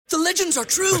The legends are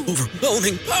true.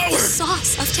 Overwhelming power!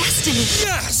 Sauce of destiny.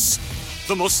 Yes!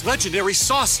 The most legendary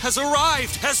sauce has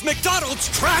arrived as McDonald's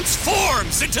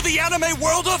transforms into the anime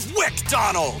world of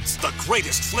WickDonald's. The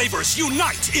greatest flavors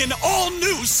unite in all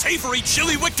new savory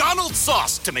chili McDonald's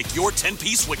sauce to make your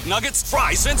 10-piece Wick Nuggets,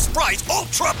 fries, and Sprite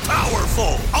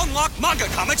ultra-powerful. Unlock manga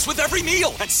comics with every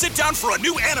meal and sit down for a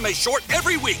new anime short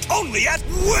every week only at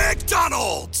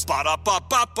WickDonald's.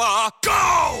 Ba-da-ba-ba-ba,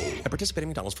 go! At participating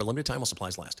McDonald's for a limited time while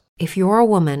supplies last. If you're a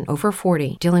woman over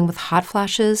 40 dealing with hot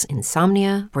flashes,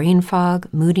 insomnia, brain fog,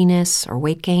 moodiness, or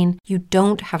weight gain, you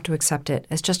don't have to accept it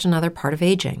as just another part of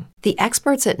aging. The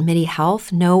experts at MIDI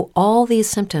Health know all these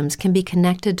symptoms can be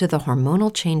connected to the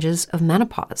hormonal changes of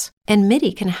menopause. And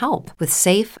MIDI can help with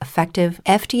safe, effective,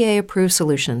 FDA-approved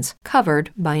solutions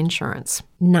covered by insurance.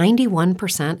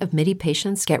 91% of MIDI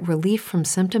patients get relief from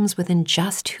symptoms within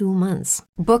just 2 months.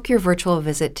 Book your virtual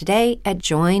visit today at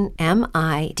joinmidi.com.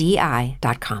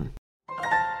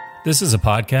 This is a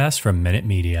podcast from Minute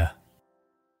Media.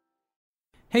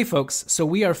 Hey folks, so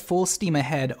we are full steam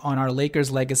ahead on our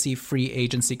Lakers legacy free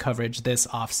agency coverage this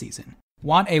offseason.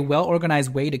 Want a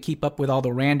well-organized way to keep up with all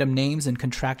the random names and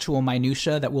contractual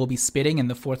minutia that we'll be spitting in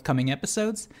the forthcoming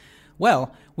episodes?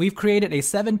 Well, we've created a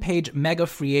 7-page mega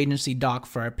free agency doc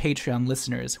for our Patreon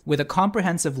listeners with a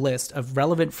comprehensive list of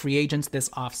relevant free agents this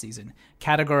offseason,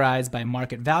 categorized by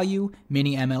market value,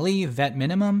 mini MLE, vet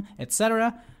minimum,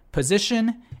 etc.,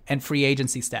 position, and free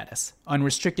agency status.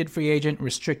 Unrestricted free agent,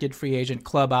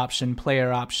 club option,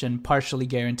 player option, partially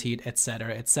guaranteed,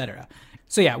 etc., etc.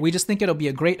 So yeah, we just think it'll be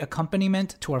a great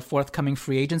accompaniment to our forthcoming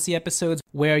free agency episodes,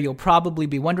 where you'll probably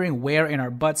be wondering where in our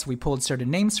butts we pulled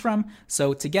certain names from.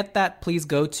 So to get that, please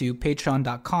go to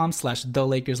patreon.com/The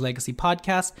Lakers Legacy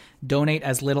Podcast. Donate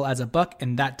as little as $1,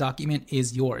 and that document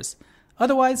is yours.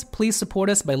 Otherwise, please support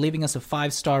us by leaving us a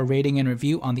 5-star rating and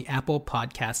review on the Apple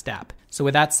Podcast app. So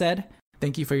with that said,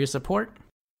 thank you for your support.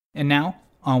 And now,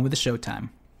 on with the showtime.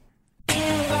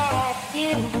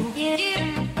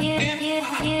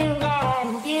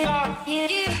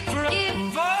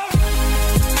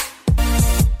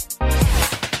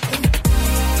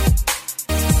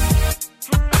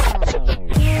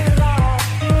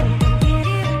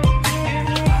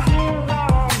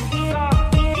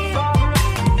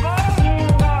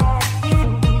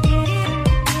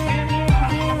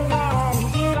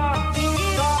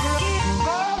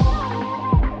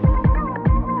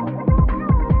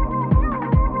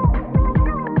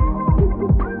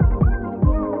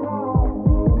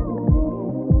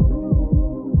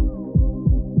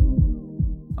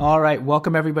 All right,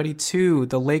 welcome everybody to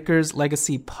the Lakers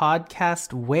Legacy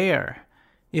Podcast, where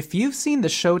if you've seen the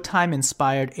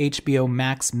Showtime-inspired HBO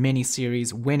Max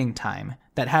miniseries Winning Time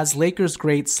that has Lakers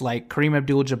greats like Kareem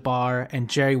Abdul-Jabbar and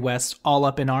Jerry West all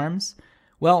up in arms,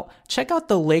 well, check out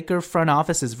the Laker front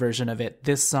office's version of it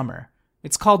this summer.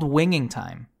 It's called Winging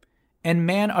Time. And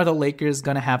man, are the Lakers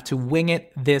going to have to wing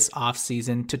it this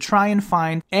offseason to try and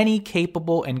find any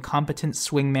capable and competent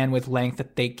swingman with length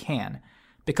that they can,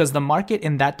 because the market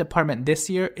in that department this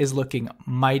year is looking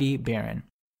mighty barren.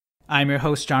 I'm your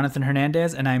host, Jonathan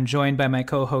Hernandez, and I'm joined by my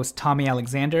co-host, Tommy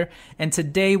Alexander, and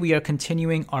today we are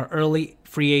continuing our early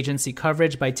free agency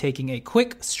coverage by taking a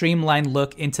quick, streamlined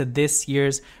look into this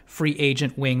year's free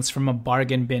agent wings from a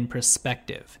bargain bin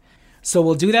perspective. So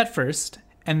we'll do that first,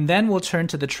 and then we'll turn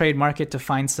to the trade market to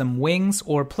find some wings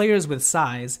or players with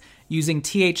size, using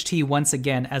THT once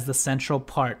again as the central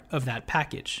part of that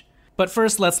package. But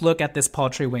first, let's look at this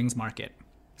paltry wings market.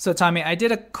 So Tommy, I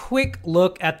did a quick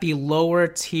look at the lower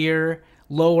tier,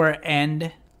 lower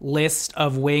end list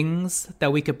of wings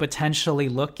that we could potentially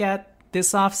look at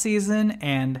this offseason,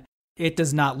 and it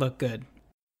does not look good.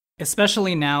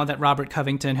 Especially now that Robert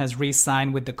Covington has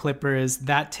re-signed with the Clippers,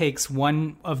 that takes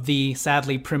one of the,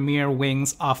 sadly, premier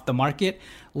wings off the market,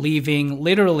 leaving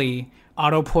literally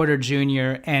Otto Porter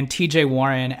Jr. and TJ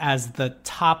Warren as the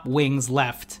top wings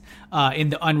left in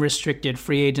the unrestricted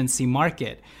free agency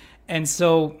market. And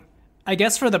so I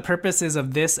guess for the purposes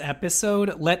of this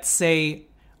episode, let's say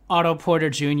Otto Porter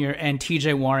Jr. and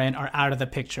TJ Warren are out of the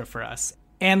picture for us.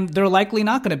 And they're likely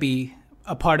not going to be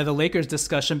a part of the Lakers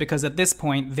discussion because at this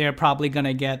point, they're probably going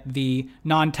to get the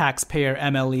non-taxpayer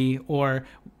MLE, or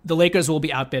the Lakers will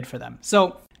be outbid for them.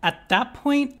 So at that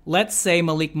point, let's say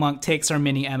Malik Monk takes our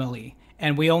mini MLE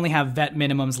and we only have vet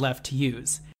minimums left to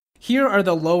use. Here are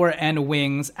the lower end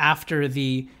wings after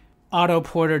the Otto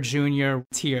Porter Jr.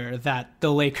 tier that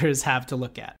the Lakers have to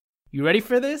look at. You ready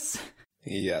for this?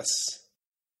 Yes.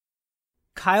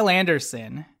 Kyle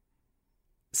Anderson.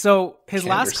 So his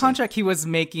last contract, he was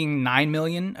making $9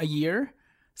 million a year.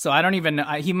 So I don't even know.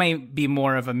 He may be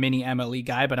more of a mini MLE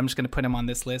guy, but I'm just going to put him on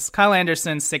this list. Kyle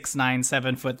Anderson, 6'9",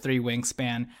 7'3"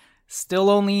 wingspan. Still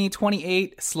only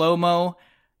 28, slow-mo.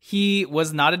 He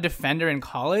was not a defender in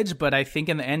college, but I think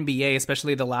in the NBA,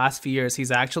 especially the last few years,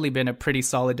 he's actually been a pretty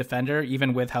solid defender,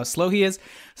 even with how slow he is.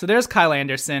 So there's Kyle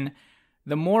Anderson.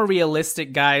 The more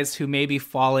realistic guys who maybe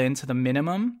fall into the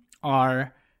minimum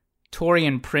are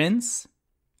Taurean Prince,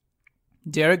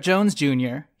 Derek Jones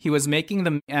Jr. He was making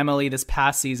the MLE this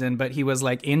past season, but he was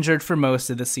like injured for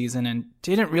most of the season and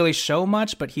didn't really show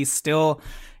much, but he's still,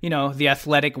 the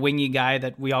athletic wingy guy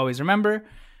that we always remember.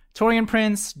 Taurean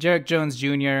Prince, Derek Jones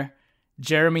Jr.,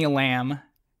 Jeremy Lamb,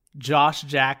 Josh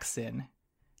Jackson,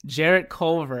 Jarrett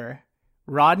Culver,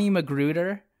 Rodney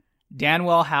Magruder,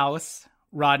 Danwell House,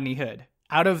 Rodney Hood.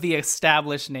 Out of the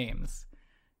established names,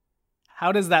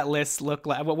 how does that list look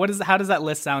like? How does that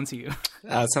list sound to you?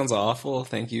 It sounds awful.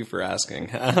 Thank you for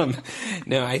asking.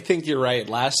 No, I think you're right.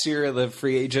 Last year, the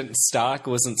free agent stock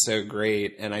wasn't so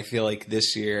great. And I feel like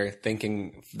this year,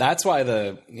 that's why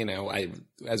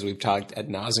as we've talked ad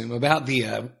nauseum about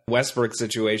the Westbrook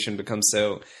situation becomes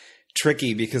so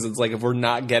tricky, because it's like, if we're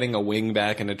not getting a wing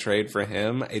back in a trade for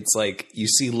him, it's like you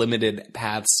see limited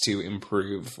paths to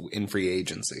improve in free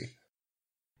agency.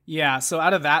 Yeah. So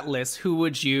out of that list, who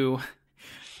would you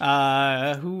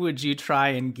try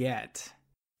and get?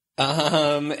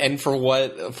 And for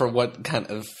what kind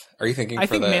of, are you thinking? I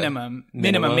think minimum.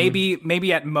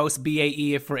 Maybe at most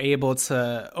BAE if we're able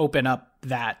to open up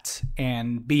that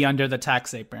and be under the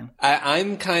tax apron.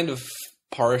 I'm kind of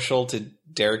partial to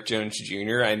Derek Jones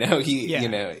Jr. I know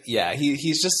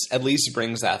he's just, at least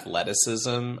brings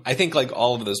athleticism. I think like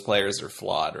all of those players are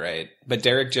flawed, right? But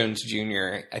Derek Jones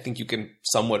Jr., I think you can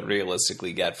somewhat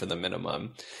realistically get for the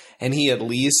minimum. And he at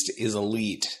least is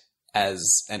elite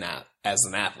as an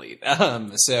athlete.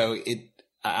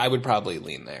 I would probably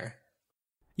lean there.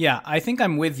 Yeah, I think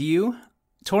I'm with you.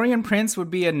 Taurean Prince would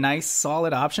be a nice,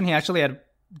 solid option. He actually had a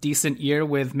decent year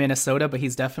with Minnesota, but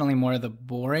he's definitely more of the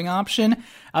boring option.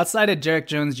 Outside of Derek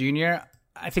Jones Jr.,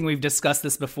 I think we've discussed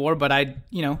this before, but I'd,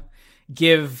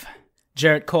 give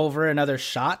Jarrett Culver another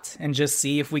shot and just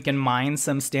see if we can mine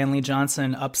some Stanley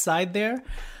Johnson upside there.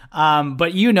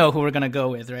 But you know who we're going to go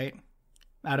with, right?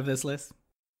 Out of this list?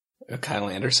 Kyle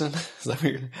Anderson? Is that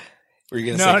what were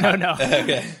you going to say? No.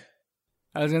 Okay.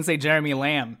 I was going to say Jeremy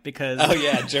Lamb because... Oh,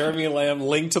 yeah. Jeremy Lamb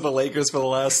linked to the Lakers for the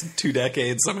last 2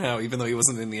 decades somehow, even though he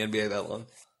wasn't in the NBA that long.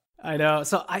 I know.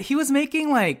 So he was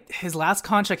making his last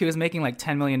contract, he was making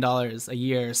 $10 million a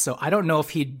year. So I don't know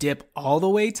if he'd dip all the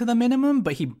way to the minimum,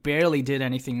 but he barely did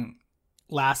anything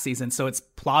last season. So it's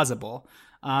plausible.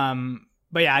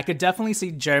 But yeah, I could definitely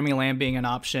see Jeremy Lamb being an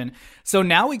option. So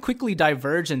now we quickly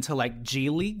diverge into G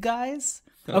League guys.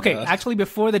 Okay, actually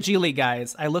before the G League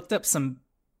guys, I looked up some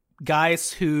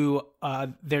guys who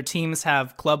their teams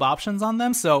have club options on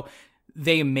them, so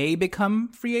they may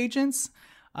become free agents,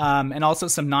 and also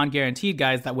some non-guaranteed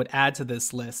guys that would add to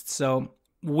this list. So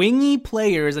wingy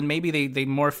players, and maybe they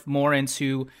morph more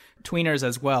into tweeners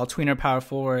as well, tweener power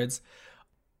forwards.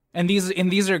 And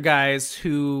these are guys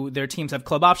who their teams have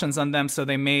club options on them, so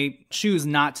they may choose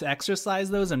not to exercise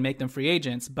those and make them free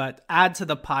agents. But add to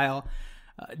the pile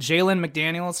Jalen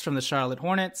McDaniels from the Charlotte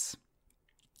Hornets,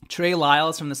 Trey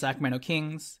Lyles from the Sacramento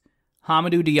Kings,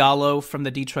 Hamidou Diallo from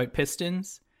the Detroit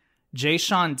Pistons,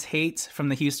 Jayshawn Tate from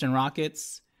the Houston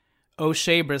Rockets,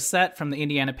 O'Shea Brissett from the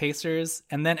Indiana Pacers,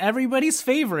 and then everybody's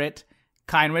favorite,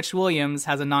 Kenrich Williams,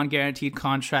 has a non-guaranteed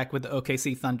contract with the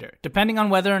OKC Thunder. Depending on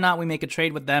whether or not we make a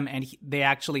trade with them and they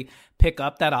actually pick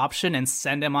up that option and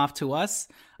send him off to us,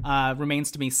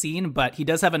 remains to be seen, but he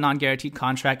does have a non-guaranteed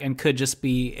contract and could just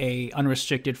be a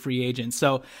unrestricted free agent.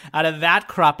 So out of that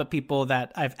crop of people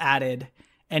that I've added,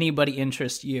 anybody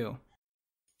interest you?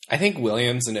 I think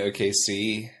Williams in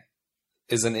OKC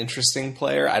is an interesting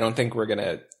player. I don't think we're going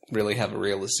to really have a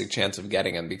realistic chance of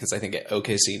getting him because I think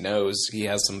OKC knows he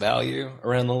has some value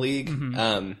around the league.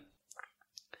 Mm-hmm.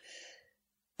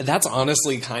 That's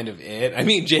honestly kind of it. I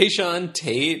mean, Jayshawn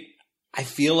Tate, I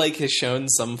feel like has shown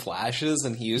some flashes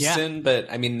in Houston, but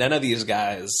I mean, none of these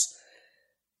guys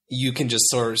you can just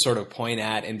sort of point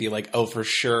at and be like, oh, for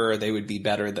sure they would be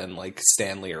better than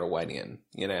Stanley or Wenyan,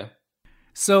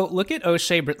 So look at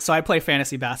O'Shea. So I play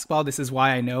fantasy basketball. This is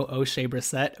why I know O'Shea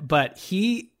Brissett, but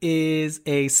he is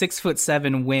a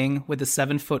 6'7" wing with a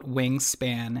 7-foot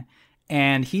wingspan.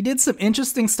 And he did some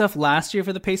interesting stuff last year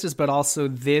for the Pacers, but also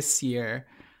this year.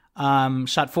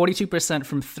 Shot 42%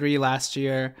 from 3 last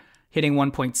year, hitting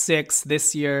 1.6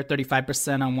 this year,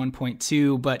 35% on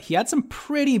 1.2. But he had some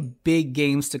pretty big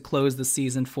games to close the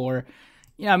season for,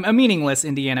 a meaningless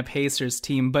Indiana Pacers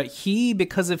team, but he,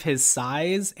 because of his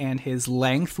size and his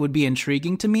length, would be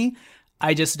intriguing to me.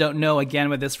 I just don't know, again,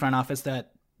 with this front office,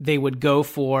 that they would go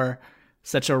for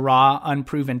such a raw,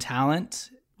 unproven talent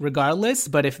regardless.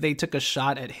 But if they took a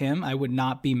shot at him, I would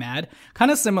not be mad. Kind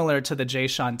of similar to the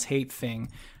Jayshawn Tate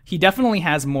thing. He definitely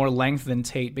has more length than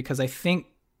Tate, because I think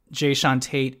Jayshawn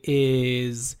Tate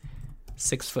is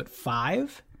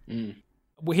 6'5".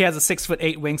 He has a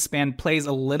 6'8" wingspan, plays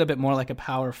a little bit more like a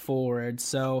power forward.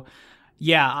 So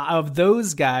yeah, of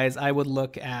those guys, I would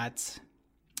look at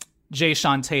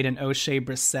Jayshawn Tate and O'Shea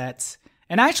Brissett.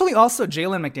 And actually also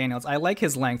Jalen McDaniels. I like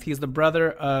his length. He's the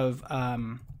brother of Jaden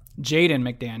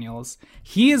McDaniels.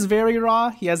 He is very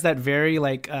raw. He has that very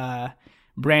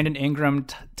Brandon Ingram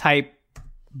type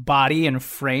body and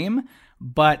frame,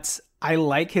 but I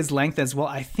like his length as well.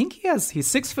 I think he's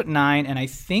 6'9", and I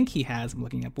think he has, I'm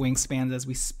looking up wingspans as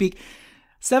we speak,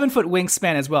 7-foot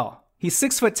wingspan as well. He's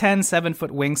 6'10", 7-foot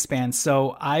wingspan.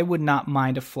 So I would not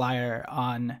mind a flyer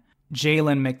on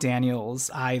Jalen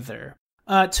McDaniels either.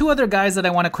 Two other guys that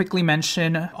I want to quickly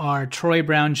mention are Troy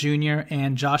Brown Jr.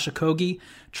 and Josh Okogie.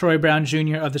 Troy Brown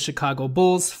Jr. of the Chicago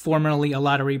Bulls, formerly a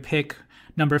lottery pick,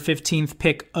 number 15th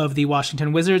pick of the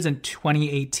Washington Wizards in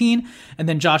 2018. And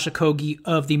then Josh Okogie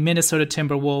of the Minnesota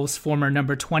Timberwolves, former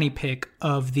number 20 pick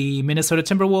of the Minnesota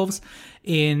Timberwolves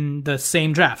in the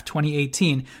same draft,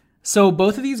 2018. So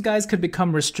both of these guys could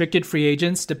become restricted free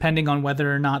agents depending on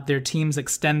whether or not their teams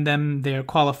extend them their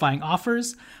qualifying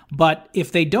offers. But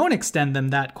if they don't extend them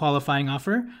that qualifying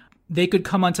offer, they could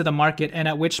come onto the market, and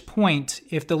at which point,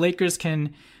 if the Lakers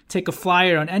can take a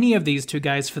flyer on any of these two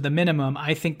guys for the minimum,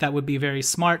 I think that would be very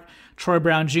smart. Troy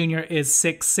Brown Jr. is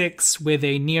 6'6" with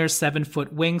a near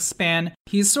 7-foot wingspan.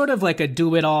 He's sort of like a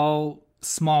do-it-all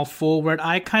small forward.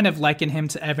 I kind of liken him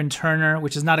to Evan Turner,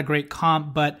 which is not a great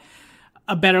comp, but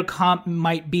a better comp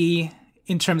might be,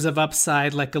 in terms of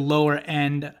upside, like a lower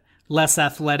end, less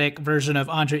athletic version of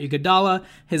Andre Iguodala.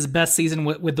 His best season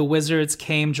with the Wizards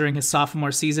came during his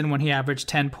sophomore season when he averaged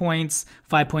 10 points,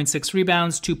 5.6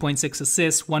 rebounds, 2.6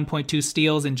 assists, 1.2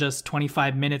 steals in just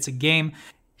 25 minutes a game.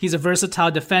 He's a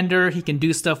versatile defender. He can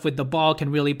do stuff with the ball,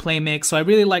 can really play make. So I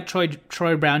really like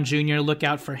Troy Brown Jr. Look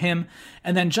out for him.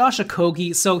 And then Josh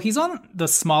Okogie. So he's on the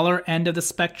smaller end of the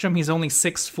spectrum. He's only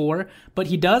 6'4", but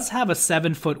he does have a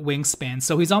 7-foot wingspan.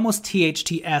 So he's almost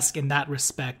THT-esque in that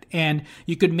respect. And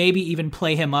you could maybe even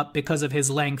play him up because of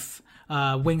his length,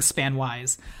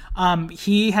 wingspan-wise.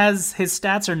 His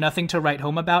stats are nothing to write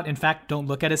home about. In fact, don't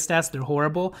look at his stats. They're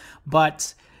horrible.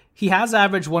 But he has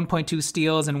averaged 1.2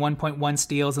 steals and 1.1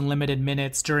 steals in limited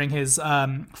minutes during his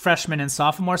freshman and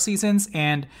sophomore seasons.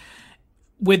 And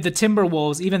with the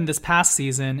Timberwolves, even this past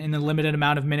season, in the limited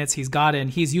amount of minutes he's gotten,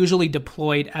 he's usually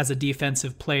deployed as a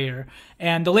defensive player.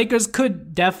 And the Lakers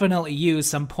could definitely use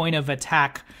some point of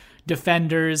attack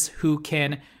defenders who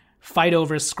can fight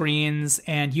over screens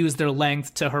and use their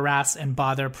length to harass and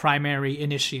bother primary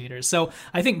initiators. So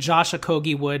I think Josh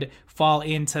Okogie would fall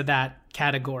into that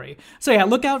category. So yeah,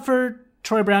 look out for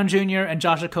Troy Brown Jr. and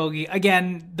Josh Okogie.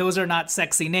 Again, those are not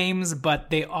sexy names, but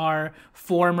they are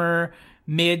former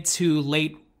mid to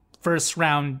late first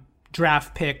round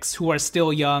draft picks who are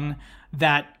still young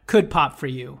that could pop for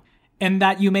you and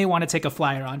that you may want to take a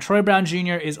flyer on. Troy Brown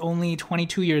Jr. is only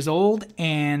 22 years old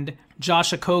and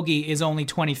Josh Okogie is only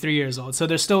 23 years old. So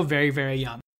they're still very, very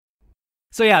young.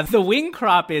 So yeah, the wing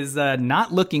crop is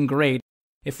not looking great.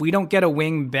 If we don't get a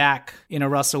wing back in a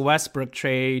Russell Westbrook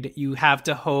trade, you have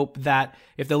to hope that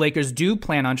if the Lakers do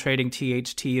plan on trading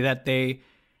THT, that they,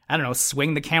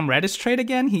 swing the Cam Reddish trade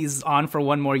again. He's on for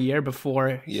one more year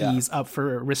before he's up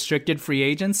for restricted free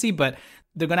agency, but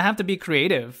they're going to have to be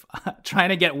creative trying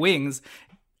to get wings.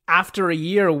 After a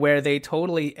year where they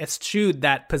totally eschewed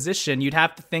that position, you'd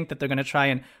have to think that they're going to try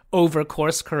and over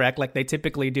course correct like they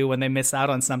typically do when they miss out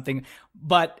on something.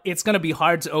 But it's going to be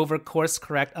hard to over course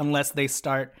correct unless they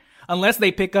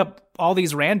pick up all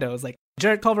these randos like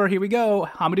Jarrett Culver, here we go,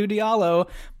 Hamidou Diallo.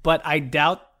 But I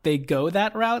doubt they go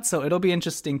that route. So it'll be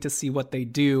interesting to see what they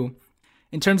do.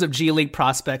 In terms of G League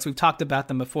prospects, we've talked about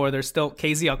them before. There's still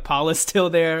KZ Okpala still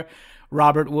there,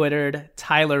 Robert Woodard,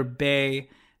 Tyler Bay.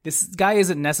 This guy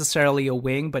isn't necessarily a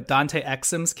wing, but Dante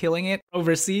Exum's killing it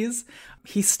overseas.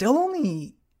 He's still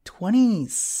only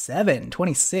 27,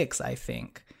 26, I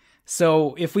think.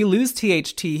 So if we lose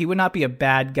THT, he would not be a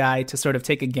bad guy to sort of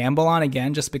take a gamble on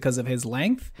again just because of his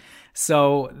length.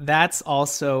 So that's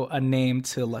also a name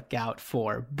to look out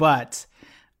for. But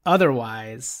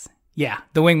otherwise, yeah,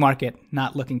 the wing market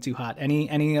not looking too hot.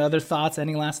 Any other thoughts?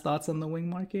 Any last thoughts on the wing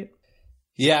market?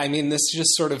 Yeah, I mean, this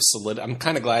just sort of I'm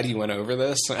kind of glad you went over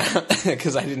this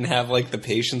because I didn't have like the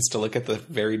patience to look at the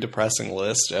very depressing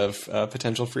list of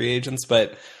potential free agents,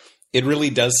 but it really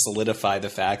does solidify the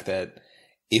fact that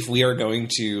if we are going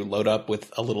to load up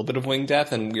with a little bit of wing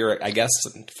depth, and we're, I guess,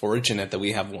 fortunate that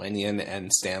we have Wenyan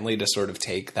and Stanley to sort of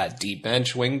take that deep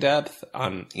bench wing depth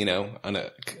on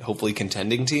a hopefully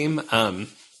contending team.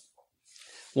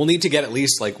 We'll need to get at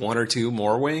least like one or two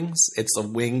more wings. It's a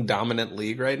wing dominant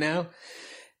league right now.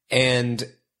 And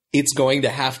it's going to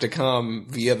have to come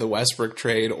via the Westbrook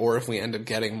trade, or if we end up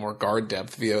getting more guard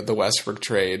depth via the Westbrook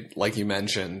trade, like you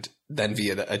mentioned, then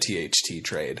via a THT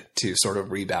trade to sort of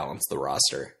rebalance the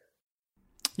roster.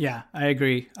 Yeah, I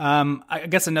agree. I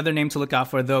guess another name to look out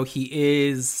for, though he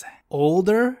is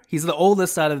older, he's the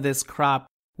oldest out of this crop,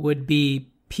 would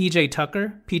be PJ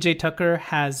Tucker. PJ Tucker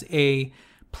has a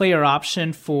player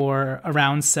option for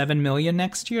around $7 million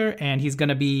next year, and he's going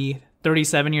to be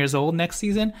 37 years old next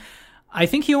season. I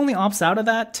think he only opts out of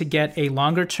that to get a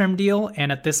longer term deal.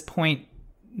 And at this point,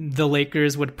 the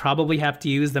Lakers would probably have to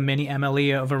use the mini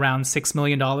MLE of around $6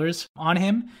 million on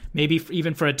him, maybe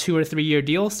even for a 2 or 3 year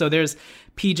deal. So there's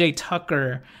PJ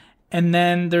Tucker. And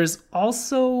then there's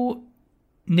also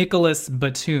Nicholas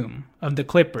Batum of the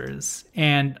Clippers.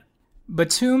 And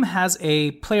Batum has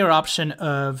a player option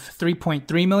of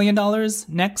 $3.3 million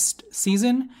next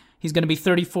season. He's going to be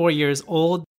 34 years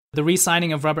old. The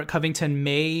re-signing of Robert Covington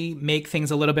may make things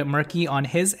a little bit murky on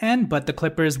his end, but the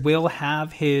Clippers will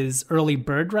have his early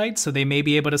bird rights, so they may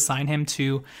be able to sign him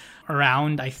to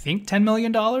around, I think, $10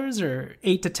 million or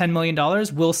 $8 to $10 million.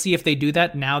 We'll see if they do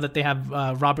that now that they have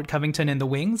Robert Covington in the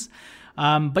wings.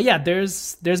 But yeah,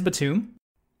 there's Batum.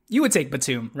 You would take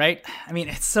Batum, right? I mean,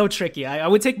 it's so tricky. I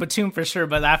would take Batum for sure,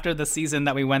 but after the season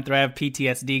that we went through, I have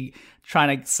PTSD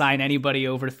trying to sign anybody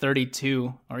over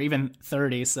 32 or even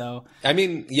 30. So, I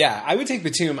mean, yeah, I would take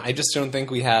Batum. I just don't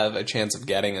think we have a chance of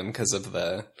getting him because of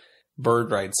the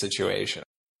bird right situation.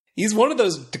 He's one of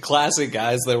those classic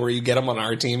guys though, where you get him on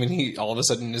our team and he all of a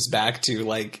sudden is back to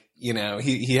like,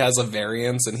 he has a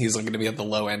variance and he's going to be at the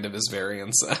low end of his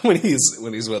variance when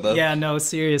he's with us. Yeah, no,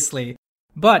 seriously.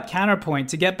 But counterpoint,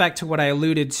 to get back to what I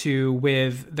alluded to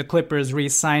with the Clippers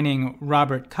re-signing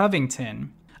Robert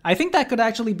Covington, I think that could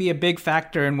actually be a big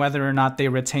factor in whether or not they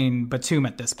retain Batum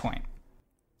at this point.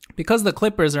 Because the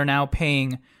Clippers are now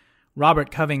paying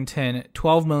Robert Covington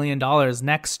 $12 million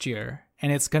next year,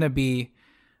 and it's going to be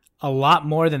a lot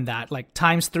more than that, like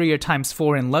times 3 or times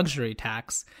 4 in luxury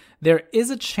tax, there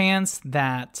is a chance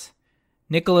that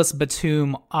Nicholas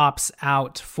Batum opts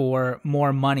out for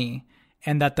more money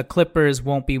and that the Clippers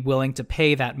won't be willing to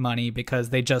pay that money because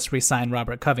they just re-signed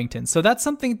Robert Covington. So that's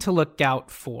something to look out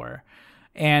for.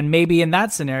 And maybe in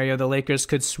that scenario, the Lakers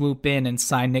could swoop in and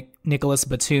sign Nicholas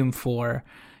Batum for,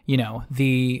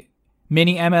 the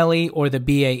mini MLE or the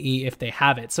BAE if they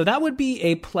have it. So that would be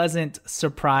a pleasant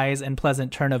surprise and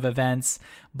pleasant turn of events.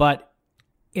 But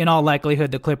in all likelihood,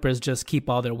 the Clippers just keep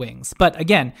all their wings. But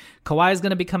again, Kawhi is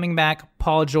going to be coming back.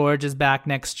 Paul George is back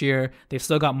next year. They've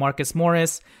still got Marcus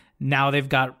Morris. Now they've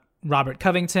got Robert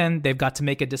Covington. They've got to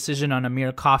make a decision on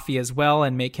Amir Coffey as well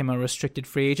and make him a restricted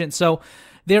free agent. So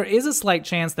there is a slight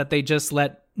chance that they just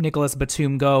let Nicholas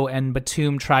Batum go and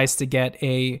Batum tries to get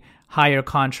a higher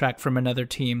contract from another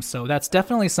team. So that's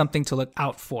definitely something to look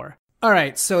out for. All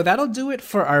right, so that'll do it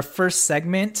for our first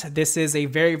segment. This is a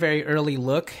very, very early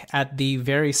look at the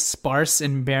very sparse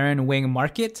and barren wing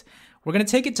market. We're going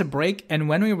to take it to break, and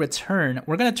when we return,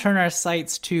 we're going to turn our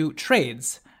sights to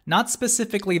trades. Not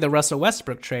specifically the Russell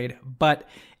Westbrook trade, but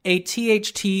a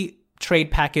THT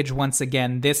trade package once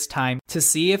again, this time to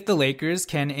see if the Lakers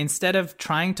can, instead of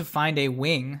trying to find a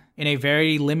wing in a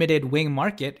very limited wing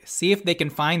market, see if they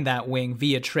can find that wing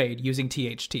via trade using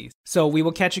THT. So we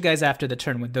will catch you guys after the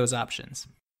turn with those options.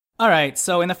 All right,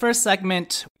 so in the first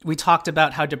segment, we talked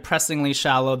about how depressingly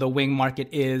shallow the wing market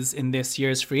is in this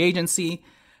year's free agency.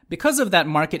 Because of that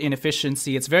market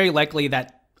inefficiency, it's very likely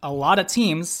that a lot of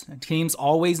teams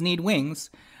always need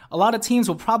wings, a lot of teams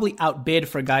will probably outbid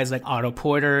for guys like Otto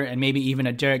Porter and maybe even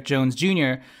a Derek Jones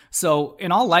Jr. So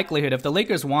in all likelihood, if the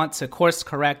Lakers want to course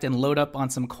correct and load up on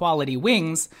some quality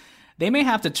wings, they may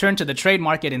have to turn to the trade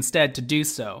market instead to do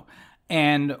so.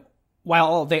 And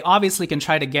while they obviously can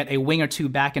try to get a wing or two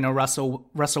back in a Russell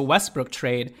Westbrook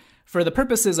trade, for the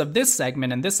purposes of this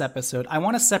segment and this episode, I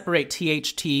want to separate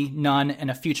THT, none,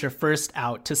 and a future first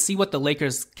out to see what the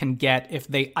Lakers can get if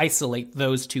they isolate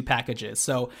those two packages.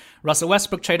 So Russell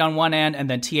Westbrook trade on one end and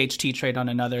then THT trade on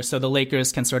another, so the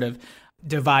Lakers can sort of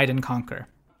divide and conquer.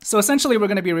 So essentially, we're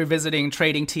going to be revisiting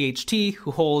trading THT,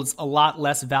 who holds a lot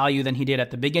less value than he did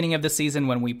at the beginning of the season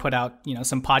when we put out,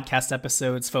 some podcast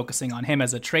episodes focusing on him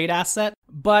as a trade asset.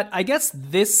 But I guess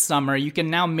this summer, you can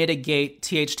now mitigate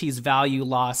THT's value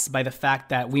loss by the fact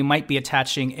that we might be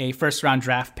attaching a first-round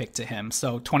draft pick to him,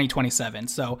 so 2027.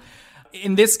 So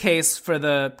in this case, for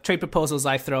the trade proposals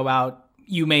I throw out,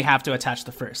 you may have to attach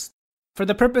the first. For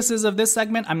the purposes of this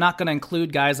segment, I'm not going to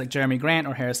include guys like Jeremy Grant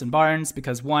or Harrison Barnes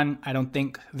because, one, I don't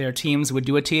think their teams would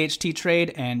do a THT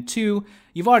trade, and two,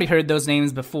 you've already heard those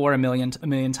names before a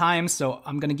million times, so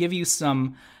I'm going to give you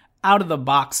some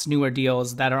out-of-the-box newer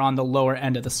deals that are on the lower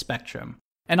end of the spectrum.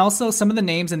 And also, some of the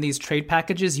names in these trade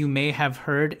packages you may have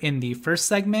heard in the first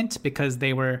segment because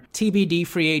they were TBD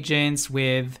free agents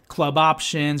with club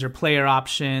options or player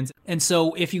options. And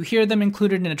so if you hear them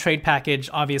included in a trade package,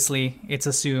 obviously it's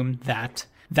assumed that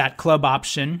that club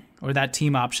option or that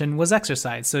team option was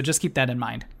exercised. So just keep that in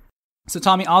mind. So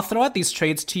Tommy, I'll throw out these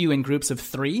trades to you in groups of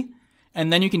 3,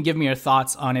 and then you can give me your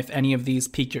thoughts on if any of these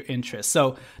pique your interest.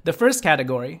 So the first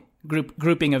category,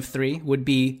 grouping of 3, would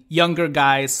be younger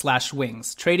guys /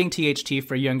 wings. Trading THT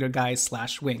for younger guys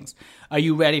 / wings. Are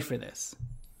you ready for this?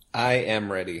 I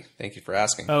am ready. Thank you for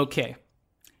asking. Okay.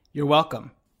 You're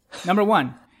welcome. Number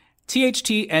 1,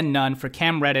 THT and none for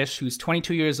Cam Reddish, who's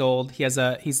 22 years old. He's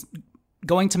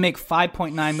going to make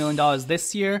 $5.9 million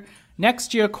this year.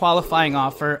 Next year, qualifying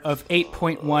offer of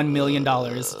 $8.1 million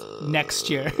next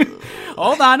year.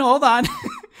 Hold on.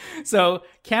 So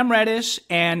Cam Reddish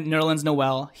and Nerlens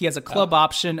Noel, he has a club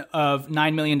option of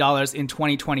 $9 million in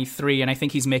 2023, and I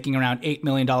think he's making around $8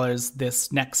 million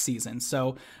this next season.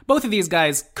 So both of these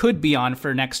guys could be on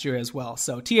for next year as well.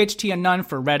 So THT and none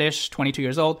for Reddish, 22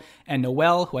 years old, and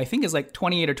Noel, who I think is like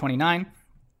 28 or 29.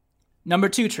 Number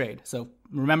 2 trade. So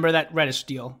remember that Reddish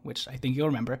deal, which I think you'll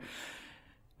remember.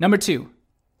 Number 2,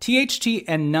 THT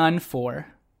and none for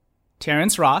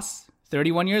Terrence Ross,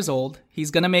 31 years old. He's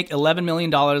going to make $11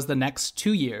 million the next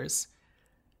 2 years.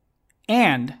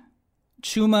 And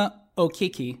Chuma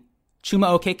Okeke,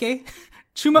 6'7",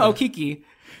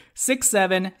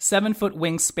 7-foot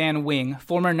wingspan wing,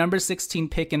 former number 16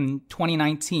 pick in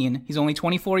 2019. He's only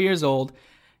 24 years old.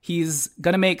 He's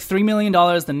going to make $3 million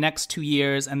the next 2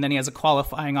 years, and then he has a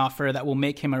qualifying offer that will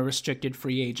make him a restricted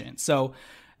free agent. So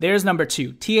there's number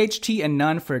 2, THT and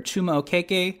none for Chuma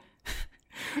Okeke,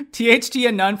 THT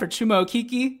and none for Chuma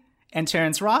Okeke and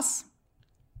Terrence Ross.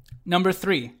 Number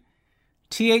 3,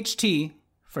 THT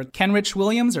for Kenrich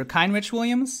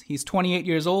Williams. He's 28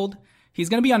 years old. He's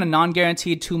going to be on a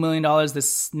non-guaranteed $2 million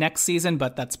this next season,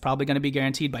 but that's probably going to be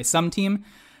guaranteed by some team.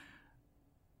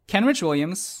 Kenrich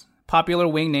Williams, popular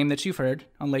wing name that you've heard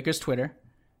on Lakers Twitter.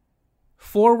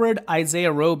 Forward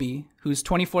Isaiah Roby, who's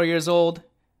 24 years old.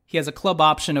 He has a club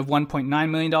option of $1.9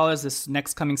 million this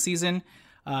next coming season.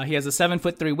 He has a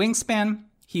 7'3" wingspan.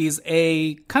 He's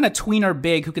a kind of tweener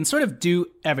big who can sort of do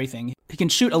everything. He can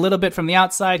shoot a little bit from the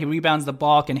outside. He rebounds the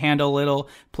ball, can handle a little,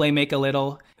 play make a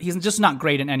little. He's just not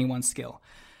great in any one skill.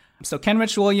 So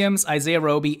Kenrich Williams, Isaiah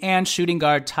Roby, and shooting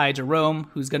guard Ty Jerome,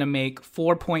 who's going to make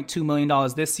 $4.2 million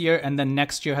this year, and then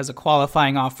next year has a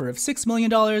qualifying offer of $6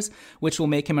 million, which will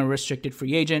make him a restricted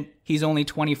free agent. He's only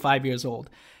 25 years old.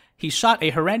 He shot a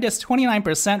horrendous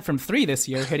 29% from 3 this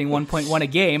year, hitting 1.1 a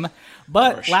game.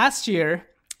 But last year,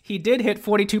 he did hit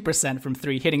 42% from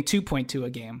 3, hitting 2.2 a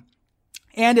game.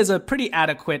 And is a pretty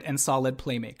adequate and solid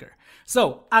playmaker.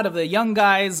 So, out of the young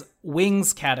guys,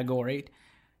 wings category,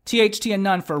 THT and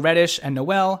none for Reddish and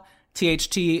Noel,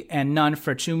 THT and none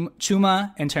for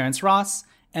Chuma and Terrence Ross,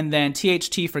 and then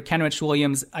THT for Kenrich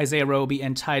Williams, Isaiah Roby,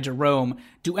 and Ty Jerome.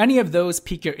 Do any of those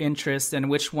pique your interest, and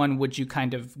which one would you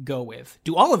kind of go with?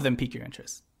 Do all of them pique your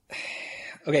interest?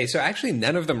 Okay, so actually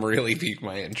none of them really piqued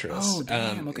my interest. Oh,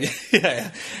 damn, okay.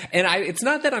 Yeah. And it's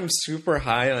not that I'm super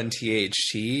high on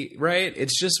THT, right?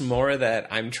 It's just more that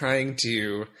I'm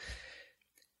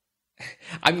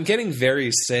getting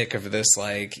very sick of this,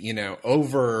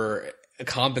 over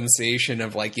compensation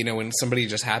of when somebody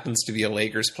just happens to be a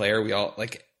Lakers player, we all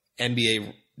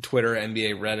NBA Twitter,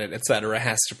 NBA Reddit, etc.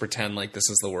 has to pretend like this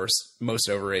is the most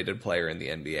overrated player in the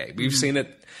NBA. We've seen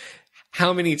it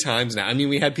how many times now? I mean,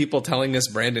 we had people telling us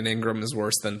Brandon Ingram is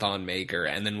worse than Thon Maker,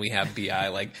 and then we have BI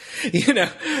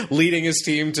leading his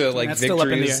team to That's victories. Still up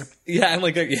in the air. Yeah, and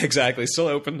exactly, still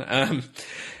open.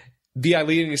 BI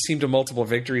leading his team to multiple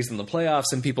victories in the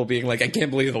playoffs, and people being like, I can't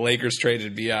believe the Lakers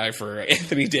traded BI for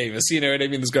Anthony Davis. You know what I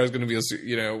mean? This guy's going to be,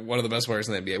 one of the best players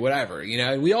in the NBA, whatever.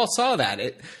 And we all saw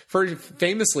that.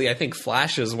 Famously, I think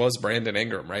Flashes was Brandon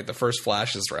Ingram, right? The first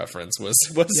Flashes reference was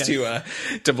yes.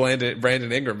 to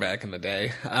Brandon Ingram back in the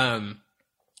day.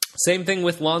 Same thing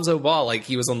with Lonzo Ball. Like,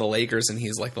 he was on the Lakers and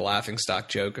he's like the laughingstock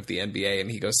joke of the NBA, and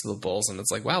he goes to the Bulls and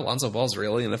it's like, wow, Lonzo Ball's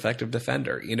really an effective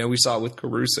defender. You know, we saw it with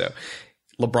Caruso.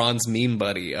 LeBron's meme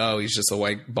buddy. Oh, he's just a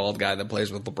white bald guy that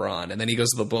plays with LeBron. And then he goes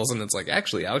to the Bulls and it's like,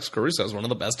 actually, Alex Caruso is one of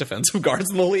the best defensive guards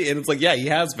in the league. And it's like, yeah, he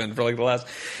has been for like the last,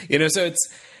 you know, so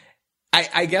it's,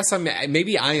 I guess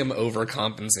maybe I am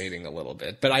overcompensating a little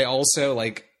bit, but I also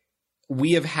like,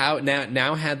 we have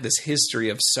now had this history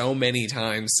of so many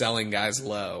times selling guys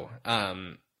low.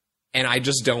 And I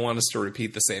just don't want us to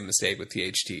repeat the same mistake with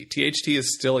THT. THT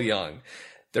is still young.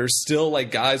 There's still like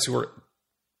guys who are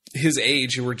his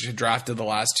age who were drafted the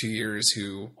last 2 years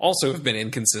who also have been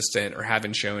inconsistent or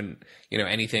haven't shown, you know,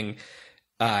 anything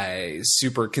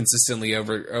super consistently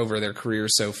over their career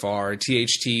so far.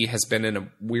 THT has been in a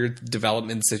weird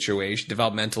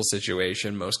developmental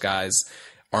situation. Most guys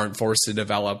aren't forced to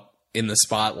develop in the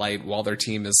spotlight while their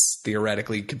team is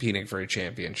theoretically competing for a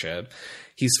championship.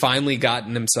 He's finally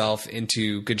gotten himself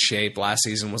into good shape. Last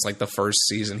season was like the first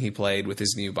season he played with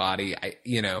his new body.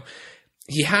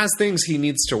 He has things he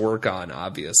needs to work on,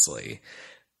 obviously,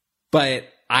 but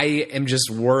I am just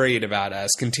worried about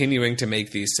us continuing to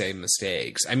make these same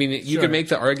mistakes. I mean, you could make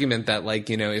the argument that, like,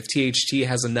 you know, if THT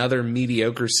has another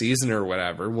mediocre season or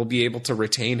whatever, we'll be able to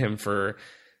retain him for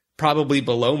probably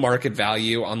below market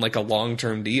value on like a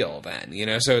long-term deal then, you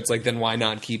know? So it's like, then why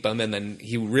not keep him? And then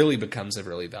he really becomes a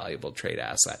really valuable trade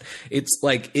asset. It's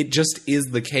like, it just is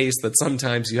the case that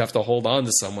sometimes you have to hold on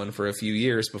to someone for a few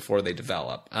years before they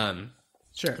develop.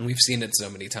 Sure. And we've seen it so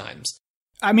many times.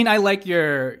 I mean, I like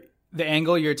the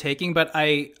angle you're taking, but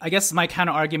I guess my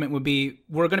counter argument would be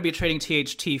we're going to be trading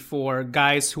THT for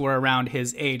guys who are around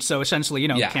his age. So essentially, you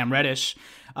know, Cam Reddish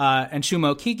and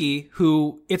Chuma Okeke,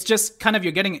 who it's just kind of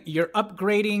you're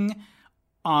upgrading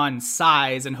on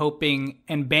size and hoping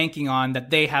and banking on that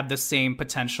they have the same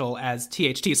potential as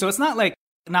THT. So it's not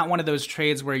one of those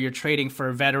trades where you're trading for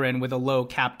a veteran with a low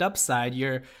capped upside.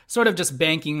 You're sort of just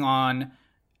banking on.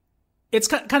 It's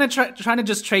kind of trying to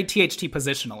just trade THT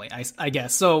positionally, I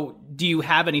guess. So do you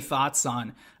have any thoughts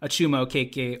on a Chuma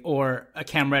Okeke or a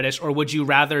Cam Reddish, or would you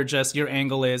rather just, your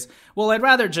angle is, well, I'd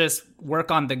rather just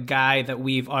work on the guy that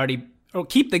we've already, or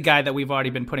keep the guy that we've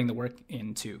already been putting the work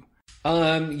into?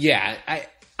 Yeah,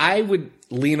 I would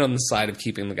lean on the side of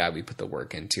keeping the guy we put the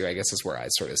work into, I guess is where I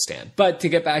sort of stand. But to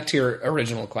get back to your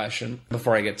original question,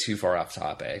 before I get too far off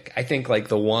topic, I think like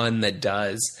the one that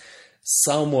does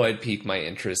somewhat pique my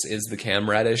interest is the Cam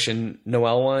Reddish and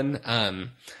Noel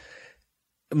one.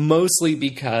 Mostly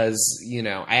because, you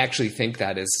know, I actually think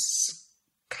that is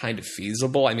kind of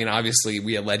feasible. I mean, obviously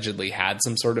we allegedly had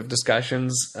some sort of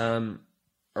discussions, or,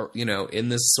 you know, in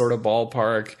this sort of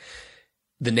ballpark.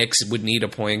 The Knicks would need a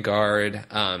point guard.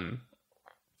 I'm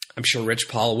sure Rich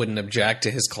Paul wouldn't object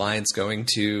to his clients going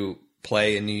to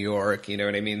play in New York. You know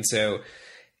what I mean? So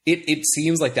It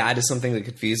seems like that is something that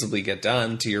could feasibly get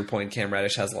done. To your point, Cam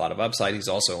Reddish has a lot of upside. He's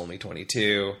also only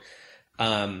 22.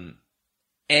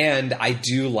 And I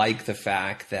do like the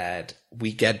fact that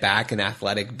we get back an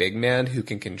athletic big man who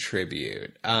can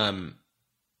contribute.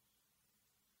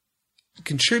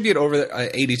 Contribute over an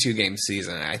 82-game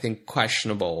season. I think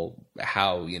questionable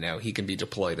how, you know, he can be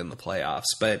deployed in the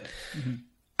playoffs. But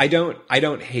I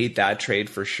don't hate that trade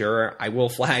for sure. I will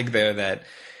flag, though, that,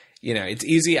 you know, it's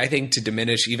easy, I think, to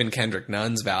diminish even Kendrick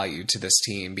Nunn's value to this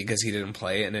team because he didn't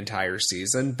play an entire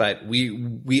season. But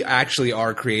we actually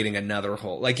are creating another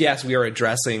hole. Like, yes, we are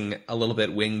addressing a little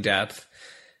bit wing depth,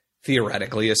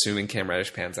 theoretically, assuming Cam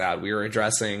Reddish pans out. We are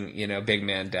addressing, you know, big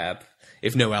man depth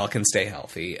if Noel can stay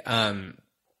healthy.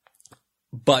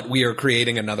 But we are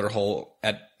creating another hole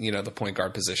at, you know, the point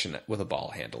guard position with a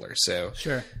ball handler. So,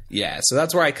 sure. Yeah, so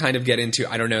that's where I kind of get into.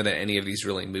 I don't know that any of these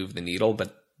really move the needle,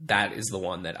 but that is the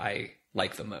one that I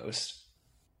like the most.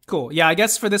 Cool. Yeah, I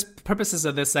guess for this purposes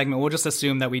of this segment, we'll just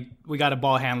assume that we got a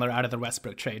ball handler out of the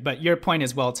Westbrook trade. But your point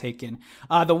is well taken.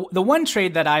 The one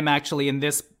trade that I'm actually in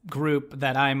this group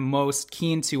that I'm most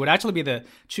keen to would actually be the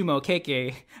Chuma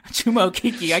Okeke.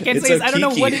 I can't say this. I don't know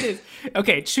what it is.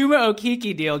 Okay, Chuma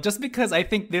Okeke deal, just because I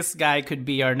think this guy could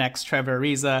be our next Trevor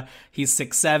Ariza. He's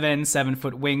 6'7",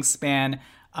 7-foot wingspan.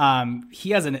 He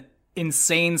has an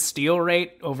insane steal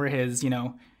rate over his, you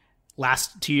know,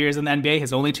 last 2 years in the NBA,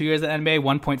 his only 2 years in the NBA,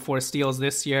 1.4 steals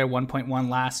this year, 1.1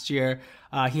 last year.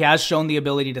 He has shown the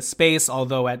ability to space,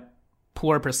 although at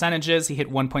poor percentages. He hit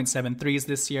 1.7 threes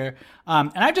this year.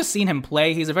 And I've just seen him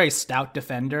play. He's a very stout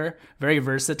defender, very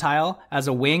versatile as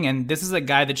a wing, and this is a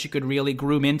guy that you could really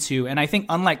groom into. And I think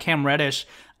unlike Cam Reddish,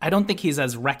 I don't think he's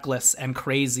as reckless and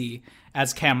crazy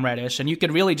as Cam Reddish. And you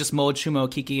could really just mold Chuma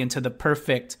Okeke into the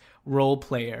perfect role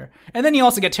player. And then you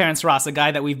also get Terrence Ross, a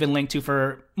guy that we've been linked to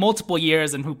for multiple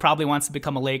years and who probably wants to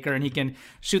become a Laker, and he can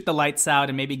shoot the lights out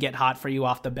and maybe get hot for you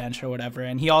off the bench or whatever.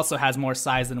 And he also has more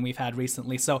size than we've had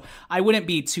recently. So I wouldn't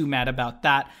be too mad about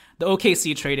that. The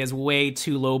OKC trade is way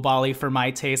too low-bally for my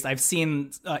taste. I've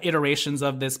seen iterations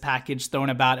of this package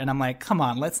thrown about, and I'm like, come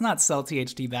on, let's not sell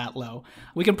THT that low.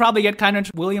 We can probably get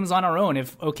Kyron Williams on our own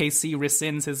if OKC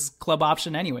rescinds his club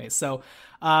option anyway. So,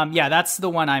 yeah, that's the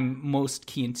one I'm most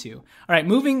keen to. All right,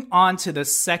 moving on to the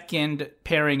second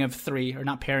pairing of three, or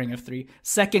not pairing of three,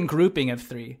 second grouping of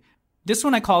three. This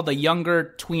one I call the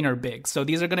younger tweener bigs. So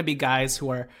these are going to be guys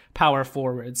who are power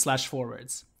forwards.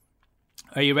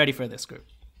 Are you ready for this group?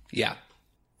 Yeah.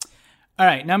 All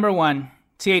right, number one,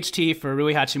 THT for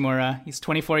Rui Hachimura. He's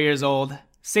 24 years old,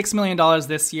 $6 million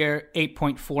this year,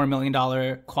 $8.4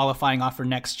 million qualifying offer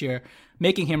next year,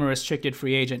 making him a restricted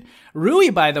free agent.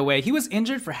 Rui, by the way, he was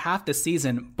injured for half the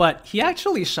season, but he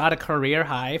actually shot a career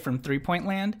high from three-point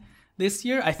land this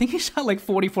year. I think he shot like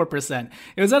 44%.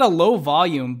 It was at a low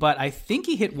volume, but I think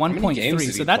he hit 1.3. How many games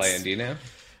did he play in, do you know?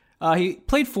 He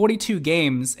played 42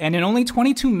 games, and in only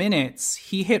 22 minutes,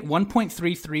 he hit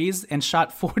 1.3 threes and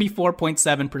shot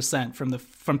 44.7%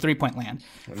 from three-point land,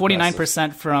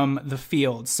 49% from the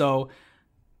field. So,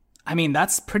 I mean,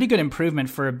 that's pretty good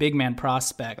improvement for a big man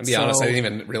prospect. To be honest, I didn't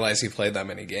even realize he played that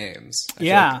many games.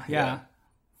 Yeah.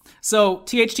 So,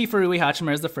 THT for Rui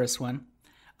Hachimura is the first one.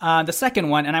 The second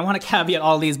one, and I want to caveat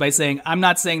all these by saying, I'm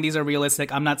not saying these are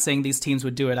realistic. I'm not saying these teams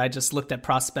would do it. I just looked at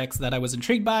prospects that I was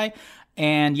intrigued by.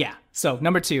 And yeah, so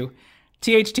number two,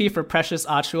 THT for Precious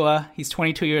Achiuwa. He's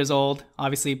 22 years old,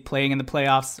 obviously playing in the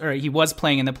playoffs, or he was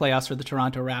playing in the playoffs for the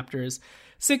Toronto Raptors.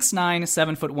 6'9",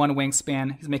 7'1"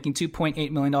 wingspan. He's making $2.8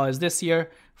 million this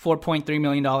year, $4.3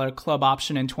 million club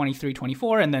option in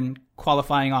 23-24, and then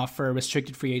qualifying off for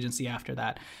restricted free agency after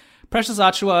that. Precious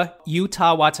Achiuwa,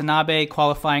 Utah Watanabe,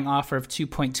 qualifying offer of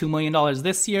 $2.2 million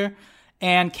this year,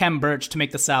 and Kem Birch to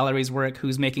make the salaries work,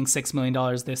 who's making $6 million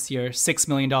this year, $6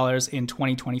 million in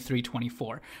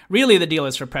 2023-24. Really, the deal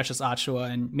is for Precious Achiuwa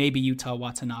and maybe Utah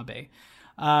Watanabe.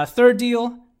 Third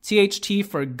deal, THT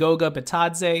for Goga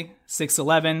Bitadze,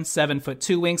 6'11",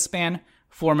 7'2" wingspan,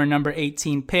 former number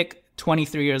 18 pick,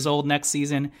 23 years old next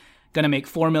season, going to make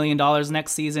 $4 million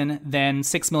next season, then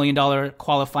 $6 million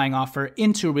qualifying offer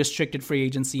into restricted free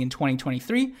agency in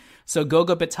 2023. So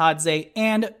Goga Bitadze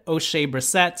and O'Shea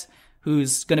Brissett,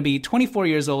 who's going to be 24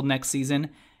 years old next season.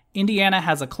 Indiana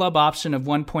has a club option of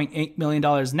 $1.8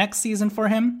 million next season for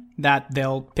him that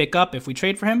they'll pick up if we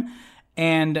trade for him.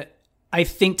 And I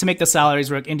think to make the salaries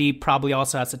work, Indy probably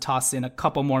also has to toss in a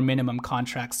couple more minimum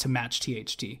contracts to match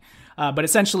THT. But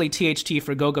essentially THT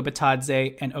for Goga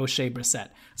Bitadze and O'Shea Brissett.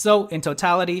 So in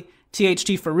totality,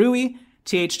 THT for Rui,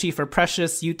 THT for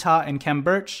Precious, Utah, and Kem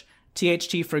Birch,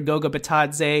 THT for Goga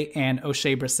Bitadze and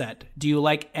O'Shea Brissett. Do you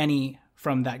like any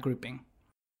from that grouping?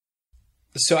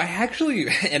 So I actually,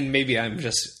 and maybe I'm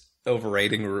just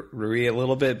overrating Rui a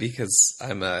little bit because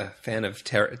I'm a fan of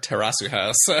Terrasu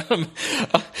House.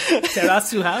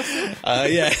 Terrasu House?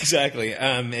 Yeah, exactly.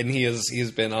 And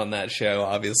he's been on that show,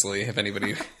 obviously, if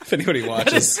anybody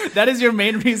watches. that is your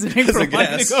main reasoning for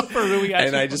wanting to go for Rui.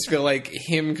 And I just feel like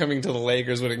him coming to the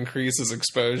Lakers would increase his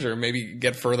exposure, maybe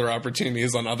get further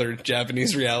opportunities on other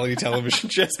Japanese reality television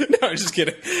shows. No, I'm just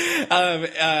kidding.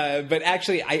 But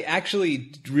actually, I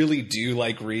actually really do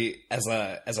like Rui as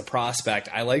a prospect.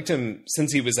 I liked him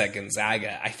since he was at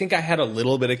Gonzaga. I think I had a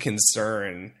little bit of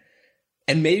concern,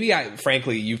 and maybe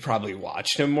frankly, you've probably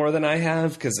watched him more than I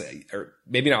have, or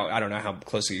maybe not. I don't know how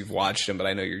closely you've watched him, but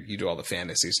I know you do all the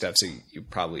fantasy stuff, so you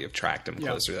probably have tracked him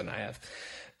closer than I have.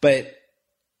 But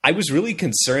I was really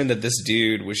concerned that this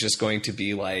dude was just going to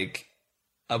be like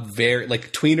a very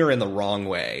tweener in the wrong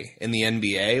way in the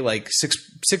NBA, like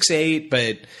 6'8",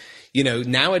 but. You know,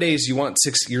 nowadays you want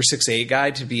your 6'8"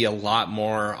 guy to be a lot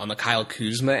more on the Kyle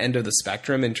Kuzma end of the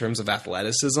spectrum in terms of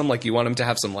athleticism. Like you want him to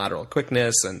have some lateral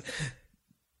quickness, and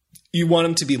you want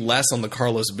him to be less on the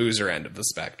Carlos Boozer end of the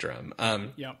spectrum.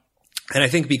 And I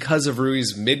think because of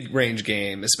Rui's mid-range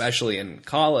game, especially in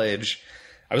college,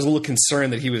 I was a little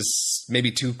concerned that he was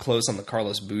maybe too close on the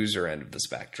Carlos Boozer end of the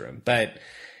spectrum. But,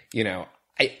 you know,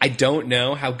 I don't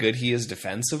know how good he is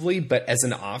defensively, but as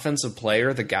an offensive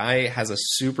player, the guy has a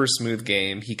super smooth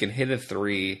game. He can hit a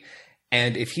three.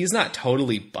 And if he's not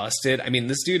totally busted, I mean,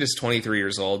 this dude is 23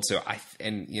 years old. So I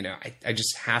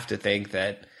just have to think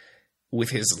that with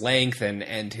his length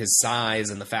and his size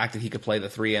and the fact that he could play the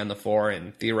 3 and the 4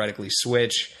 and theoretically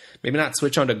switch, maybe not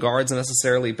switch onto guards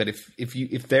necessarily, but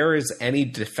if there is any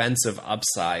defensive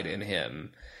upside in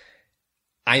him,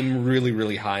 I'm really,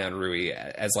 really high on Rui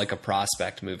as like a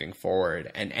prospect moving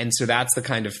forward. And so that's the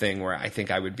kind of thing where I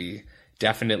think I would be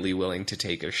definitely willing to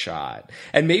take a shot.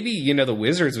 And maybe, the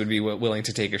Wizards would be willing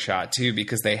to take a shot too,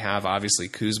 because they have obviously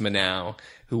Kuzma now,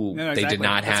 who they did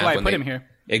not have. That's why I put him here.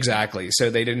 Exactly. So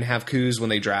they didn't have Kuz when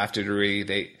they drafted Rui.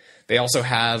 They also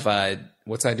have,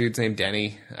 what's that dude's name?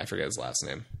 Denny? I forget his last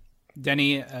name.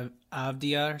 Denny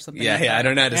Avdia or something Yeah, like that. I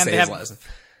don't know how to say his last name.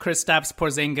 Kristaps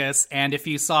Porzingis, and if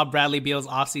you saw Bradley Beal's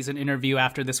offseason interview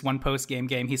after this one post-game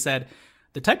game, he said,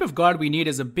 the type of guard we need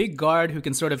is a big guard who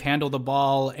can sort of handle the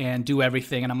ball and do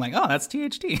everything. And I'm like, oh, that's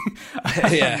THT.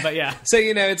 Yeah. But yeah. So,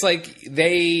 it's like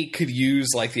they could use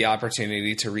like the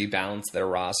opportunity to rebalance their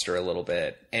roster a little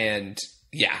bit. And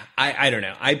yeah, I don't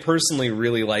know. I personally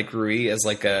really like Rui as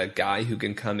like a guy who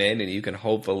can come in and you can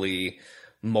hopefully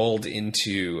mold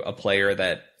into a player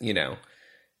that,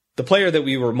 the player that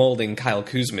we were molding Kyle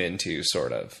Kuzma into,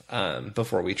 sort of,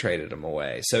 before we traded him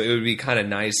away. So it would be kind of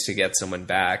nice to get someone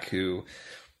back who,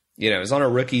 is on a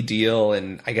rookie deal,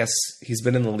 and I guess he's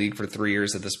been in the league for 3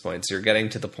 years at this point. So you're getting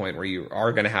to the point where you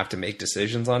are going to have to make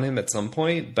decisions on him at some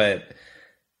point, but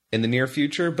in the near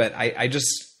future. But I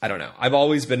don't know. I've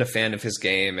always been a fan of his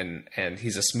game, and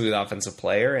he's a smooth offensive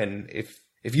player. And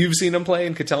if you've seen him play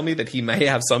and could tell me that he may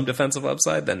have some defensive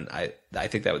upside, then I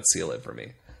think that would seal it for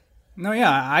me. No,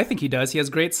 yeah, I think he does. He has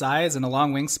great size and a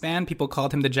long wingspan. People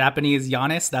called him the Japanese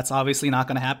Giannis. That's obviously not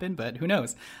going to happen, but who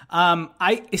knows?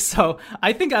 I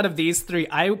think out of these three,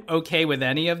 I'm okay with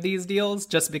any of these deals,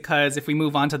 just because if we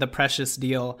move on to the Precious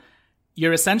deal,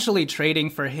 you're essentially trading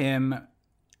for him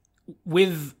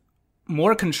with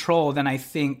more control than I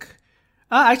think.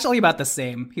 Actually, about the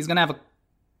same. He's going to have a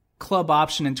club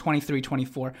option in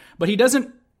 23-24, but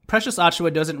Precious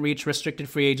Achiuwa doesn't reach restricted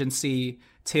free agency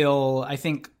till, I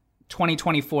think,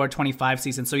 2024-25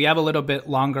 season. So you have a little bit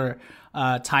longer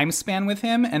time span with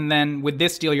him. And then with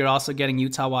this deal, you're also getting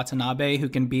Yuta Watanabe, who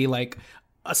can be like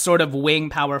a sort of wing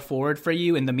power forward for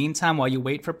you in the meantime while you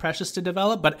wait for Precious to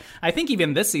develop. But I think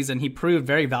even this season, he proved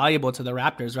very valuable to the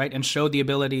Raptors, right? And showed the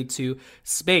ability to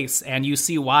space. And you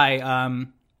see why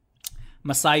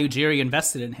Masai Ujiri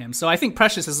invested in him. So I think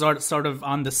Precious is sort of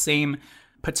on the same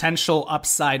potential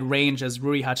upside range as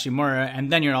Rui Hachimura,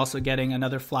 and then you're also getting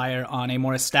another flyer on a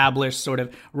more established sort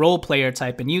of role player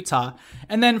type in Utah.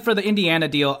 And then for the Indiana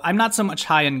deal, I'm not so much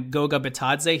high on Goga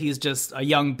Bitadze. He's just a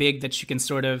young big that you can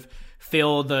sort of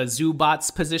fill the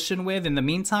Zubats position with in the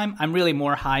meantime. I'm really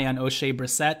more high on O'Shea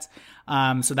Brissett,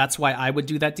 so that's why I would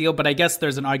do that deal. But I guess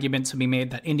there's an argument to be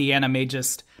made that Indiana may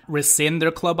just rescind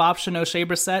their club option O'Shea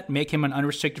Brissett, make him an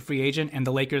unrestricted free agent, and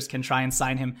the Lakers can try and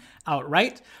sign him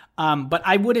outright. But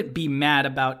I wouldn't be mad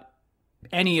about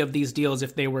any of these deals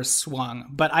if they were swung.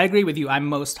 But I agree with you. I'm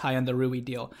most high on the Rui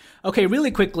deal. Okay,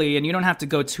 really quickly, and you don't have to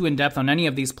go too in-depth on any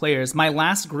of these players, my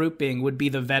last grouping would be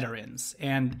the veterans.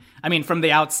 And, I mean, from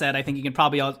the outset, I think you can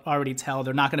probably already tell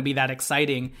they're not going to be that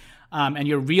exciting. And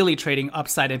you're really trading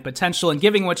upside and potential. And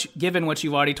given what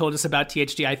you've already told us about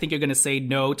THT, I think you're going to say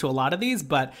no to a lot of these.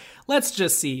 But let's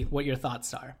just see what your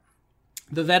thoughts are.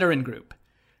 The veteran group.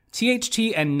 THT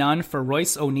and none for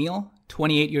Royce O'Neal,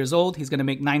 28 years old. He's going to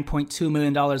make $9.2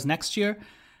 million next year.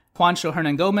 Juancho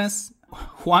Hernan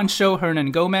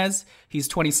Gomez, he's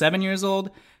 27 years old.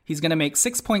 He's going to make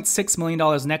 $6.6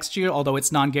 million next year, although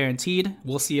it's non-guaranteed.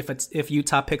 We'll see if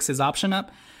Utah picks his option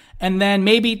up. And then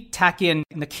maybe tack in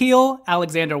Nickeil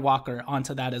Alexander-Walker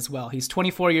onto that as well. He's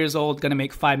 24 years old, going to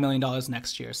make $5 million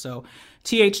next year. So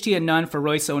THT and none for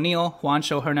Royce O'Neal,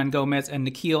 Juancho Hernan Gomez, and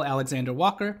Nickeil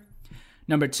Alexander-Walker.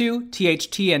 Number 2,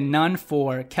 THT and none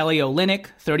for Kelly Olynyk,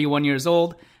 31 years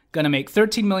old, going to make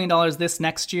 $13 million this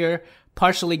next year,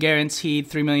 partially guaranteed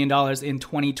 $3 million in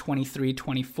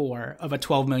 2023-24 of a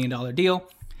 $12 million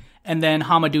deal. And then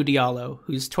Hamidou Diallo,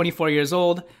 who's 24 years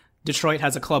old. Detroit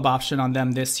has a club option on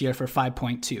them this year for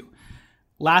 5.2.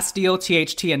 Last deal,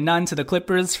 THT and none to the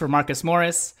Clippers for Marcus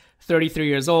Morris, 33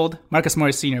 years old. Marcus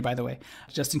Morris Sr., by the way,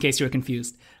 just in case you were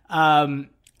confused.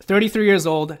 33 years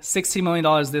old, $16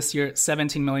 million this year,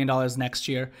 $17 million next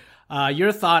year.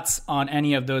 Your thoughts on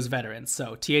any of those veterans?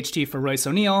 So THT for Royce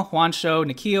O'Neal, Juancho,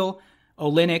 Nickeil,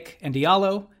 Olynyk, and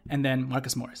Diallo, and then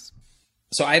Marcus Morris.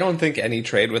 So I don't think any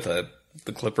trade with the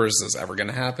Clippers is ever going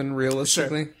to happen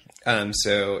realistically. Sure.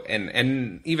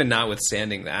 And even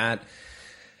notwithstanding that,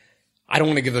 I don't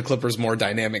want to give the Clippers more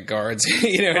dynamic guards,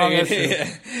 you know what I mean?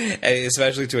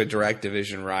 Especially to a direct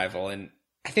division rival. And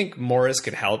I think Morris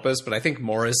could help us, but I think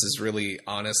Morris is really,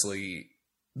 honestly,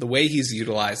 the way he's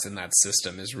utilized in that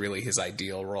system is really his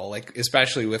ideal role. Like,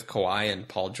 especially with Kawhi and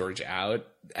Paul George out,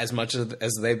 as much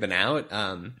as they've been out,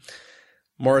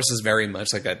 Morris is very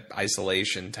much like an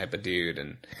isolation type of dude,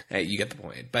 and you get the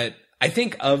point. But I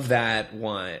think of that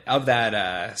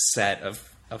set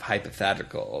of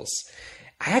hypotheticals,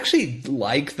 I actually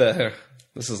like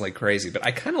this is like crazy, but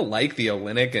I kind of like the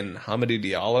Olynyk and Hamidou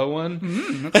Diallo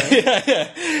one.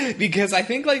 Okay. Because I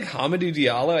think like Hamidou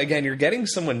Diallo, again, you're getting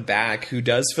someone back who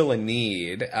does fill a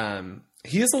need.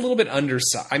 He is a little bit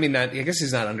undersized. I mean, I guess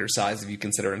he's not undersized if you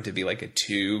consider him to be like a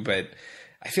 2, but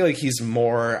I feel like he's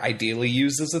more ideally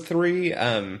used as a 3.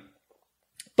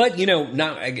 But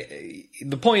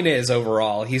the point is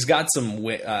overall, he's got some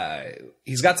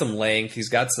length, he's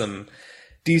got some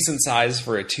decent size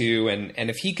for a 2, and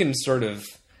if he can sort of,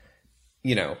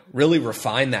 really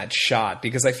refine that shot,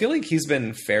 because I feel like he's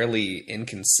been fairly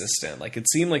inconsistent. Like it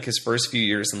seemed like his first few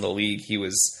years in the league, he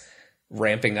was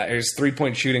ramping up. His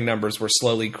 3-point shooting numbers were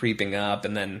slowly creeping up,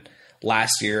 and then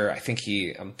last year, I think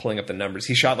I'm pulling up the numbers,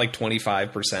 he shot like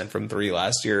 25% from 3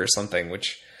 last year or something,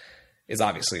 which is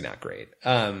obviously not great.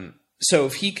 So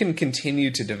if he can continue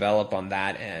to develop on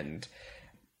that end,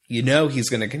 he's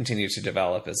going to continue to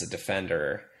develop as a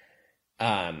defender.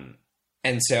 And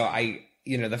so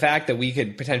the fact that we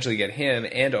could potentially get him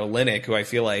and Olynyk, who I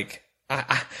feel like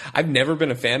I've never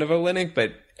been a fan of Olynyk,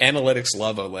 but analytics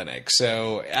love Olynyk.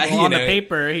 So on the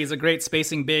paper, he's a great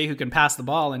spacing big who can pass the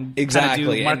ball and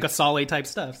exactly do Marc Gasol type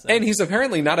stuff. So. And he's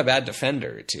apparently not a bad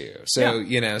defender too. So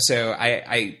so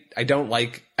I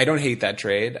don't hate that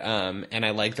trade. And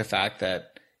I like the fact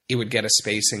that it would get a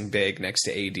spacing big next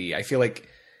to AD. I feel like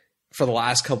for the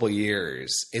last couple of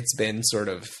years, it's been sort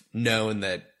of known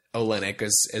that Olynyk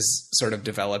is sort of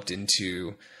developed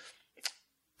into.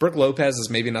 Brook Lopez is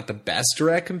maybe not the best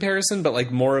direct comparison, but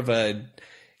like more of a,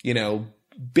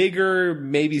 bigger,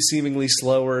 maybe seemingly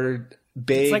slower,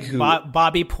 big. It's like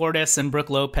Bobby Portis and Brook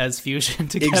Lopez fusion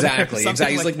together. Exactly.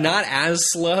 He's like not as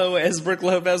slow as Brook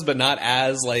Lopez, but not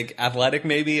as like athletic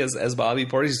maybe as Bobby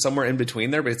Portis. He's somewhere in between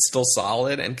there, but it's still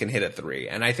solid and can hit a 3.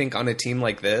 And I think on a team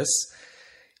like this,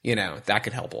 that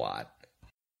could help a lot.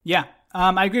 Yeah.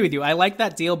 I agree with you. I like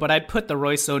that deal, but I'd put the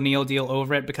Royce O'Neal deal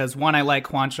over it because, one, I like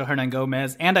Juancho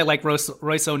Hernan-Gomez, and I like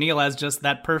Royce O'Neal as just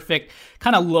that perfect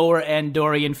kind of lower-end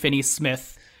Dorian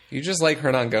Finney-Smith. You just like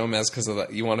Hernan-Gomez because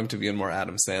you want him to be in more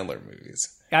Adam Sandler movies.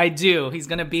 I do. He's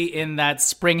going to be in that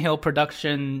Spring Hill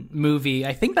production movie.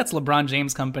 I think that's LeBron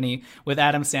James' company with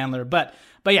Adam Sandler. But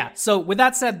yeah, so with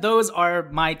that said, those are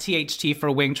my THT for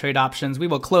wing trade options. We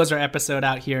will close our episode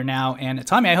out here now. And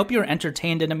Tommy, I hope you were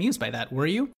entertained and amused by that. Were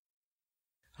you?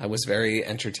 I was very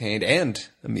entertained and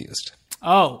amused.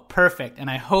 Oh, perfect. And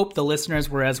I hope the listeners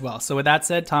were as well. So with that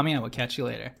said, Tommy, I will catch you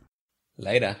later.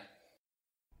 Later.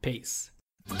 Peace.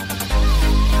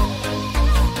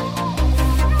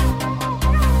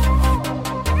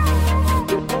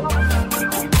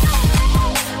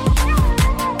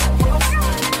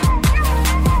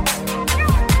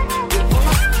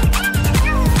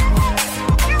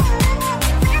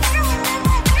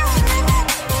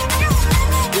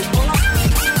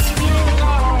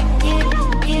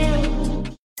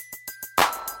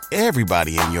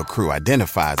 Everybody in your crew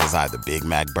identifies as either Big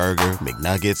Mac Burger,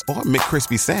 McNuggets, or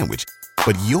McCrispy Sandwich.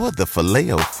 But you're the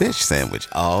Filet-O-Fish Sandwich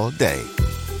all day.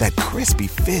 That crispy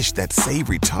fish, that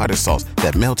savory tartar sauce,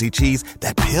 that melty cheese,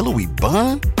 that pillowy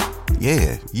bun.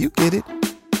 Yeah, you get it.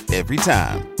 Every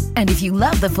time. And if you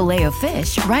love the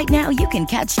Filet-O-Fish, right now you can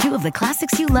catch 2 of the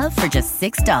classics you love for just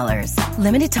 $6.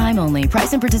 Limited time only.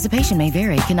 Price and participation may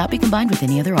vary. Cannot be combined with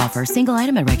any other offer. Single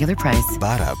item at regular price.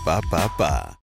 Ba-da-ba-ba-ba.